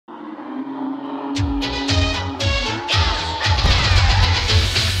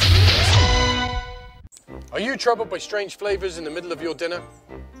Are you troubled by strange flavours in the middle of your dinner?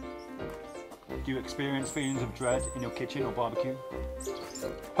 Do you experience feelings of dread in your kitchen or barbecue?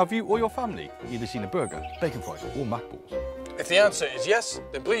 Have you or your family either seen a burger, bacon fries or mac balls? If the answer is yes,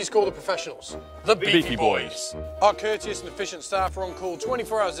 then please call the professionals. The Beefy Boys. Our courteous and efficient staff are on call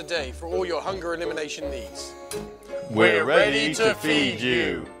 24 hours a day for all your hunger elimination needs. We're ready to feed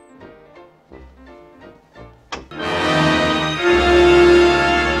you.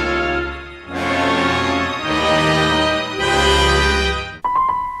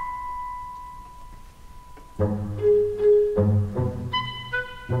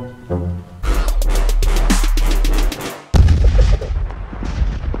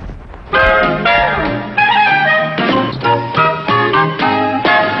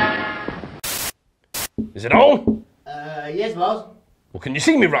 Is it on? Yes, boss. Well, can you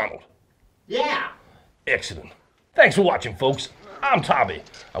see me, Ronald? Yeah. Excellent. Thanks for watching, folks. I'm Tommy,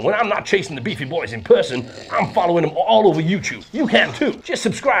 and when I'm not chasing the Beefy Boys in person, I'm following them all over YouTube. You can too. Just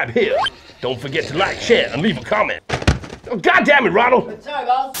subscribe here. Don't forget to like, share, and leave a comment. Oh, God damn it, Ronald! Sorry,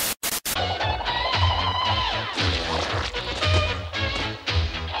 boss.